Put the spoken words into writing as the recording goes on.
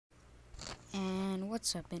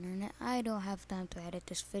What's up, internet? I don't have time to edit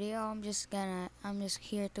this video. I'm just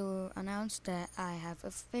here to announce that I have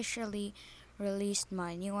officially released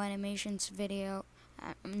my new animations video.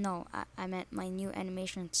 No, I meant my new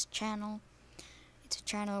animations channel. It's a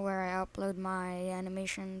channel where I upload my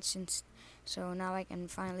animations, so now I can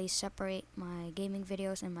finally separate my gaming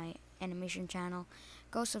videos and my animation channel.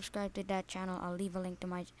 Go subscribe to that channel. I'll leave a link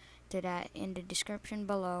to that in the description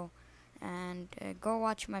below, and go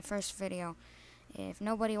watch my first video. If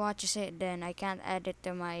nobody watches it, then I can't add it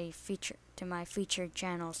to my featured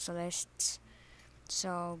channels lists.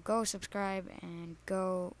 So go subscribe and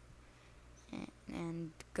go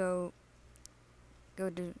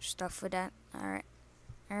do stuff with that. All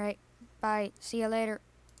right. Bye. See you later.